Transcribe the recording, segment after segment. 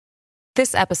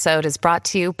This episode is brought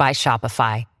to you by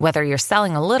Shopify. Whether you're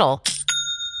selling a little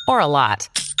or a lot,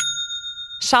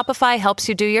 Shopify helps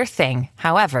you do your thing,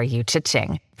 however you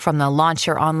cha-ching. From the launch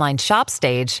your online shop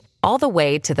stage, all the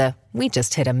way to the we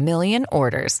just hit 1 million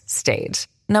orders stage.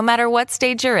 No matter what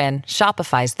stage you're in,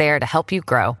 Shopify's there to help you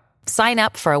grow. Sign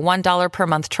up for a $1 per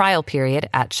month trial period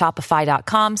at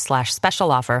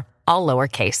shopify.com/special offer, all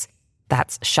lowercase.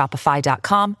 That's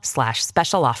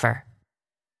shopify.com/special offer.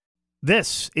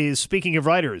 This is Speaking of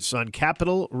Writers on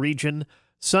Capital Region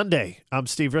Sunday. I'm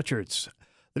Steve Richards.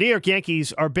 The New York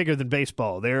Yankees are bigger than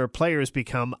baseball. Their players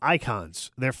become icons.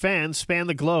 Their fans span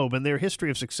the globe, and their history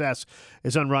of success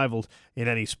is unrivaled in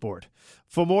any sport.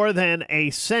 For more than a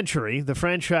century, the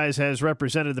franchise has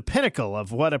represented the pinnacle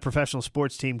of what a professional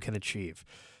sports team can achieve.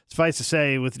 Suffice to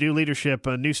say, with new leadership,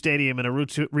 a new stadium, and a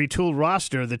retooled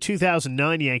roster, the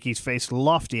 2009 Yankees faced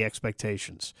lofty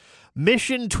expectations.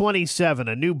 Mission 27,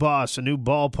 a new boss, a new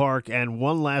ballpark, and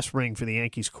one last ring for the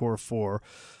Yankees' core four,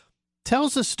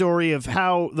 tells the story of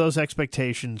how those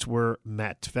expectations were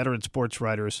met. Veteran sports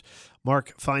writers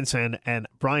Mark Feinsand and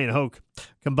Bryan Hoch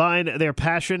combine their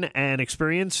passion and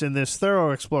experience in this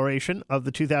thorough exploration of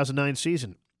the 2009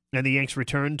 season and the Yanks'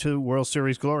 return to World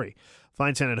Series glory.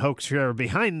 Feinsand and Hoch share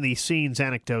behind-the-scenes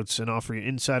anecdotes and offer you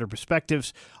insider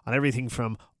perspectives on everything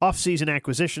from off-season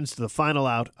acquisitions to the final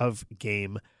out of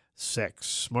Game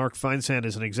 6. Mark Feinsand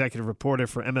is an executive reporter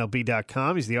for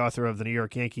MLB.com. He's the author of the New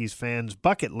York Yankees Fans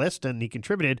Bucket List, and he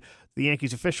contributed to the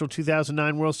Yankees' official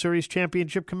 2009 World Series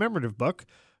Championship commemorative book,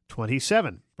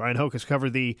 27. Bryan Hoch has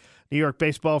covered the New York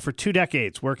baseball for 2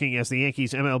 decades, working as the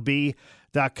Yankees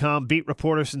MLB.com beat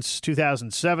reporter since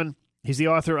 2007. He's the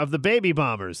author of The Baby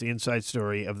Bombers, the inside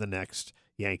story of the next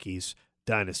Yankees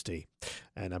dynasty.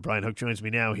 And Bryan Hoch joins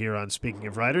me now here on Speaking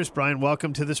of Writers. Bryan,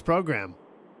 welcome to this program.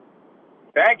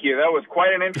 Thank you. That was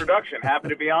quite an introduction. Happy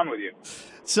to be on with you.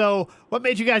 So what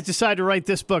made you guys decide to write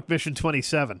this book, Mission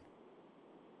 27?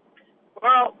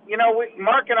 Well,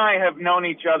 Mark and I have known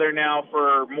each other now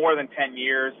for more than 10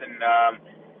 years, and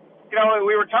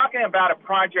we were talking about a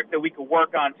project that we could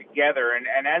work on together, and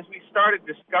as we started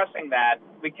discussing that,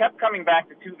 we kept coming back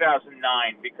to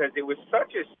 2009 because it was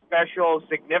such a special,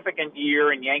 significant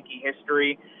year in Yankee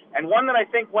history, and one that I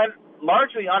think went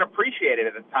largely unappreciated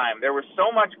at the time. There was so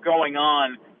much going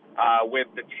on with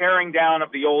the tearing down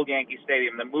of the old Yankee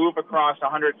Stadium, the move across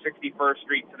 161st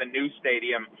Street to the new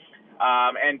stadium,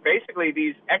 and basically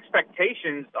these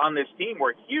expectations on this team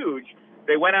were huge.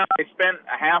 They went out, they spent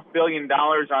 $500 million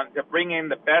to bring in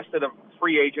the best of the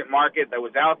free agent market that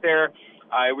was out there.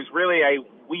 It was really a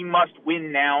we must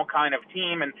win now kind of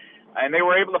team, and they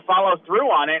were able to follow through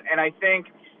on it. And I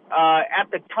think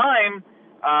at the time,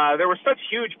 there were such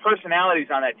huge personalities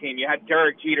on that team. You had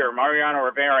Derek Jeter, Mariano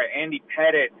Rivera, Andy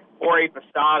Pettitte, Jorge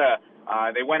Posada.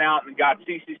 They went out and got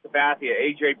CeCe Sabathia,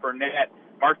 A.J. Burnett,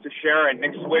 Mark Teixeira, and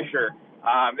Nick Swisher.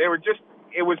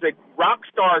 It was a rock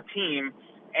star team.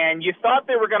 And you thought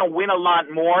they were going to win a lot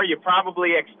more. You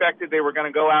probably expected they were going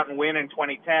to go out and win in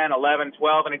 2010, 11,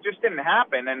 12, and it just didn't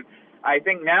happen. And I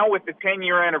think now with the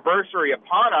 10-year anniversary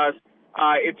upon us,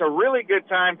 it's a really good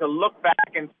time to look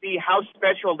back and see how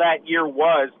special that year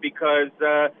was because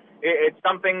it's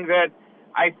something that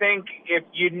I think if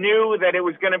you knew that it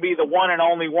was going to be the one and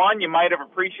only one, you might have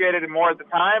appreciated it more at the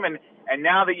time. And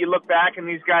now that you look back and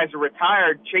these guys are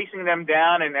retired, chasing them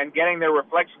down and getting their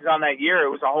reflections on that year, it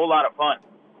was a whole lot of fun.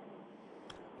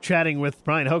 Chatting with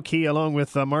Bryan Hoch, along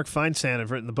with Mark Feinsand,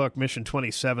 have written the book Mission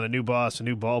 27, a new boss, a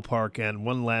new ballpark, and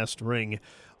one last ring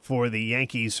for the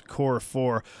Yankees core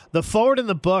four. The forward in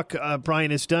the book,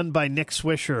 Bryan, is done by Nick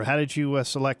Swisher. How did you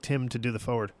select him to do the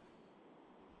forward?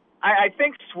 I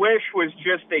think Swish was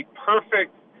just a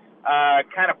perfect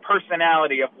kind of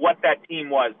personality of what that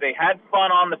team was. They had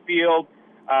fun on the field.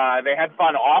 They had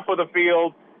fun off of the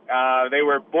field. They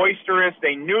were boisterous.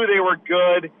 They knew they were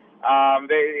good.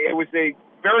 It was a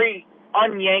very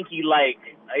un-Yankee-like,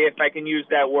 if I can use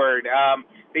that word.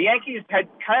 The Yankees had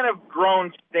kind of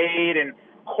grown staid and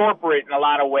corporate in a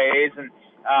lot of ways, and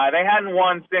they hadn't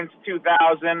won since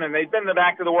 2000, and they'd been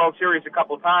back to the World Series a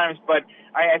couple of times, but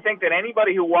I think that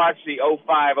anybody who watched the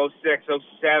 05, 06,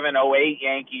 07, 08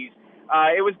 Yankees,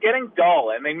 it was getting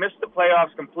dull, and they missed the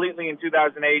playoffs completely in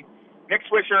 2008. Nick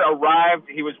Swisher arrived.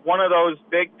 He was one of those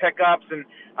big pickups, and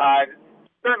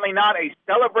certainly not a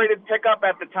celebrated pickup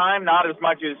at the time, not as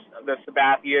much as the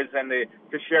Sabathias and the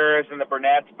Teixeiras and the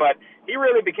Burnetts, but he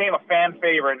really became a fan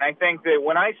favorite. And I think that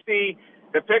when I see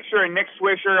the picture of Nick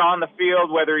Swisher on the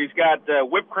field, whether he's got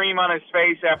whipped cream on his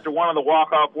face after one of the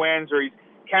walk-off wins or he's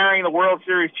carrying the World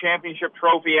Series championship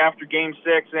trophy after Game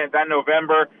 6 that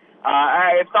November,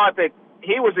 I thought that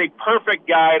he was a perfect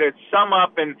guy to sum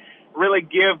up and really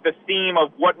give the theme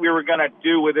of what we were going to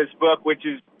do with this book, which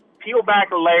is peel back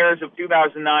the layers of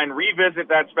 2009, revisit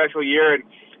that special year,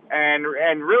 and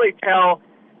really tell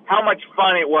how much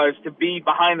fun it was to be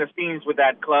behind the scenes with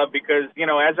that club, because,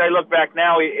 as I look back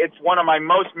now, it's one of my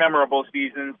most memorable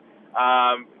seasons,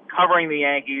 covering the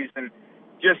Yankees, and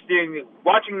just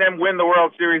watching them win the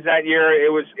World Series that year. It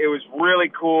was really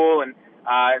cool, and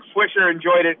Swisher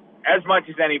enjoyed it as much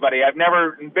as anybody. I've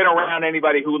never been around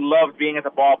anybody who loved being at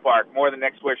the ballpark more than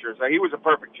Nick Swisher, so he was a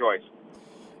perfect choice.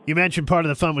 You mentioned part of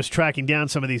the fun was tracking down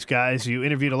some of these guys. You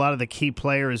interviewed a lot of the key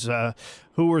players.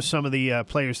 Who were some of the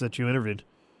players that you interviewed?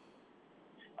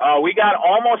 We got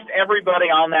almost everybody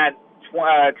on that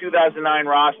 2009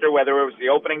 roster, whether it was the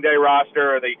opening day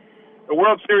roster or the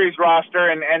World Series roster,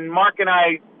 and Mark and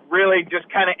I really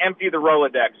just kind of emptied the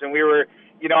Rolodex, and we were,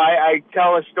 I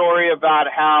tell a story about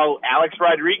how Alex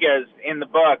Rodriguez in the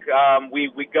book,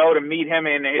 we go to meet him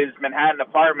in his Manhattan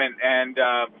apartment, and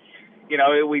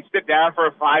we sit down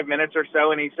for 5 minutes or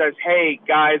so, and he says, "Hey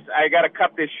guys, I got to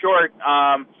cut this short.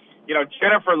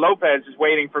 Jennifer Lopez is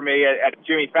waiting for me at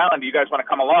Jimmy Fallon. Do you guys want to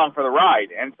come along for the ride?"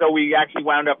 And so we actually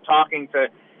wound up talking to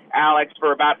Alex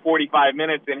for about 45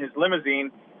 minutes in his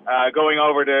limousine, going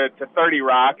over to 30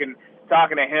 Rock and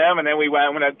talking to him, and then we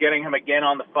wound up getting him again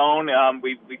on the phone.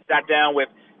 We sat down with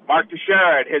Mark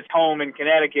Teixeira at his home in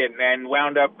Connecticut, and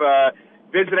wound up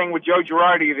visiting with Joe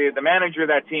Girardi, the manager of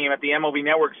that team, at the MLB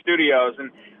Network studios,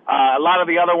 and a lot of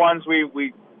the other ones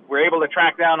we were able to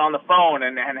track down on the phone,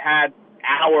 and had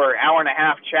hour and a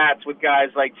half chats with guys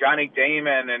like Johnny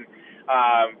Damon and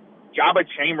Jabba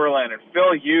Chamberlain and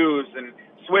Phil Hughes and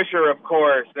Swisher, of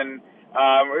course, and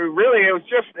really, it was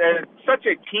just such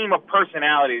a team of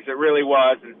personalities. It really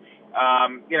was. And,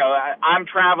 I'm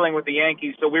traveling with the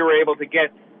Yankees, so we were able to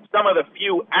get some of the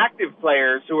few active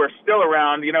players who are still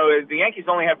around. The Yankees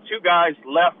only have two guys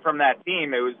left from that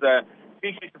team. It was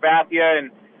CC Sabathia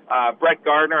and Brett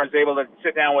Gardner. I was able to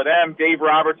sit down with them. Dave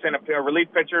Robertson, a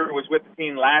relief pitcher who was with the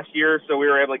team last year, so we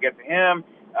were able to get to him.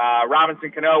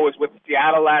 Robinson Cano was with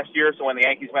Seattle last year, so when the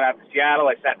Yankees went out to Seattle,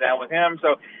 I sat down with him.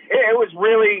 So it was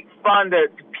really fun to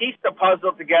piece the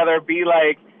puzzle together, be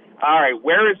like, all right,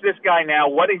 where is this guy now?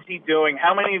 What is he doing?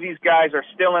 How many of these guys are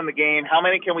still in the game? How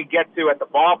many can we get to at the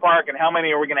ballpark? And how many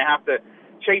are we going to have to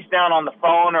chase down on the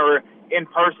phone or in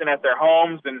person at their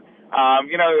homes? And,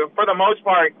 for the most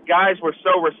part, guys were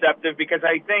so receptive because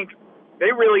I think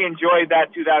they really enjoyed that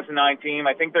 2009 team.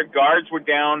 I think their guards were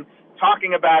down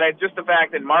talking about it. Just the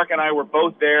fact that Mark and I were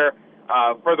both there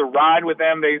for the ride with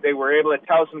them, they were able to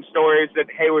tell some stories that,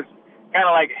 was kind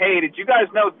of like, hey, did you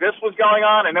guys know this was going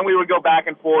on? And then we would go back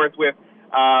and forth with,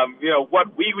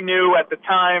 what we knew at the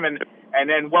time and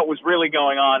then what was really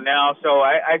going on now. So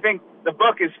I think the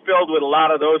book is filled with a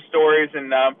lot of those stories.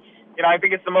 And, I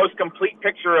think it's the most complete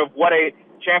picture of what a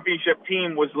championship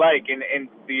team was like in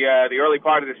the early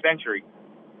part of the century.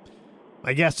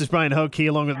 My guest is Bryan Hoch,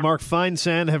 along with Mark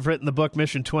Feinsand, have written the book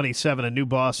Mission 27, A New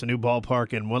Boss, A New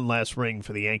Ballpark, and One Last Ring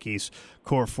for the Yankees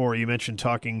Core Four. You mentioned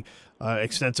talking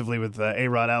extensively with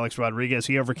A-Rod Alex Rodriguez.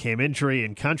 He overcame injury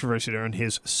and controversy to earn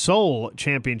his sole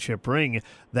championship ring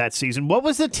that season. What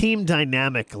was the team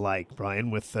dynamic like, Bryan,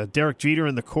 with Derek Jeter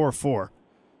and the Core Four?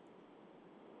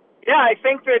 Yeah, I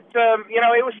think that,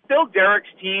 it was still Derek's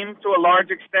team to a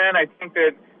large extent. I think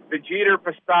that the Jeter,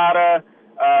 Posada,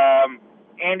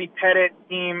 Andy Pettit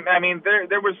team,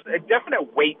 there was a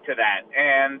definite weight to that.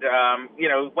 And,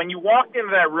 when you walked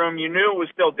into that room, you knew it was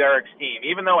still Derek's team,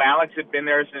 even though Alex had been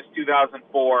there since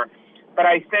 2004. But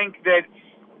I think that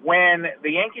when the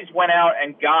Yankees went out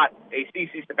and got a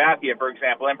CC Sabathia, for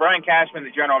example, and Brian Cashman,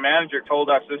 the general manager,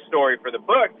 told us this story for the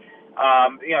book,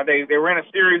 they were in a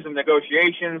series of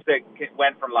negotiations that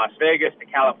went from Las Vegas to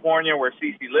California, where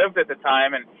CC lived at the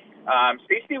time, and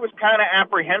CC was kind of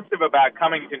apprehensive about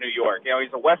coming to New York.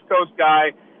 He's a West Coast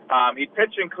guy. He'd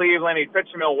pitched in Cleveland, he'd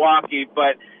pitched in Milwaukee,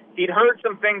 but he'd heard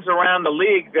some things around the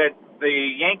league that the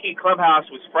Yankee clubhouse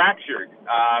was fractured,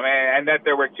 and that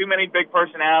there were too many big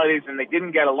personalities and they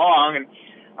didn't get along. And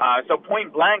so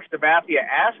point blank, Sabathia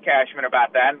asked Cashman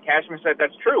about that, and Cashman said,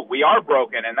 "That's true. We are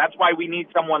broken, and that's why we need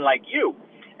someone like you."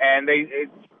 And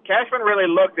Cashman really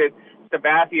looked at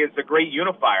Sabathia as a great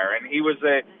unifier, and he was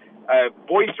a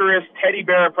boisterous teddy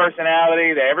bear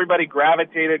personality that everybody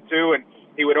gravitated to, and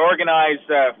he would organize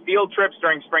field trips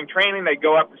during spring training. They'd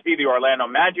go up to see the Orlando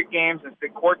Magic games and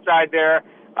sit courtside there.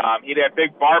 He'd have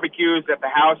big barbecues at the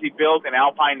house he built in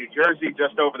Alpine, New Jersey,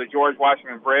 just over the George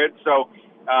Washington Bridge. So,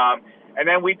 and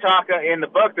then we talk in the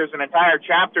book, there's an entire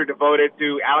chapter devoted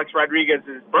to Alex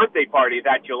Rodriguez's birthday party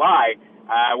that July,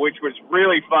 which was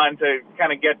really fun to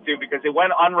kind of get to because it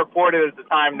went unreported at the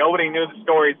time. Nobody knew the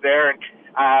stories there. And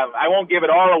I won't give it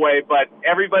all away, but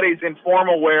everybody's in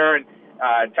formal wear and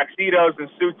tuxedos and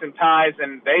suits and ties,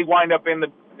 and they wind up in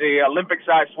the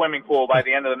Olympic-sized swimming pool by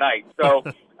the end of the night. So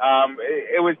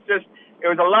it was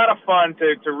a lot of fun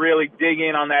to really dig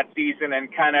in on that season and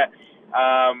kind of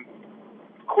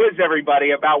quiz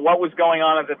everybody about what was going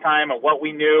on at the time and what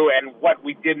we knew and what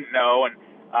we didn't know. And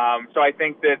so I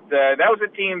think that that was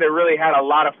a team that really had a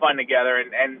lot of fun together.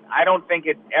 And I don't think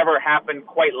it ever happened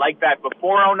quite like that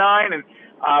before 2009. And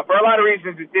for a lot of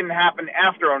reasons, it didn't happen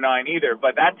after 2009 either.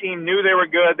 But that team knew they were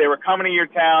good. They were coming to your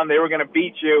town. They were going to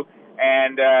beat you.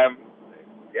 And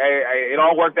it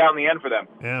all worked out in the end for them.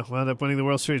 Yeah, wound up winning the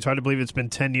World Series. Hard to believe it's been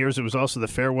 10 years. It was also the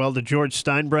farewell to George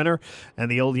Steinbrenner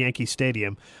and the old Yankee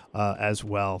Stadium as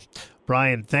well.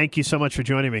 Bryan, thank you so much for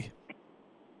joining me.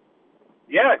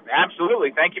 Yeah,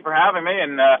 absolutely. Thank you for having me,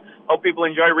 and hope people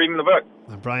enjoy reading the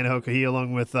book. Bryan Hoch, he,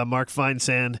 along with Mark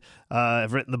Feinsand,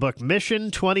 have written the book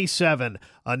Mission 27,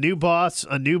 a new boss,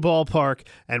 a new ballpark,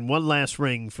 and one last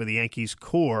ring for the Yankees'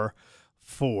 core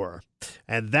four.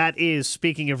 And that is,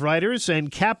 speaking of writers, and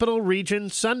Capital Region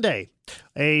Sunday,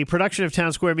 a production of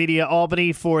Town Square Media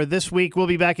Albany for this week. We'll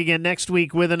be back again next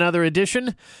week with another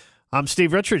edition. I'm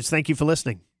Steve Richards. Thank you for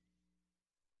listening.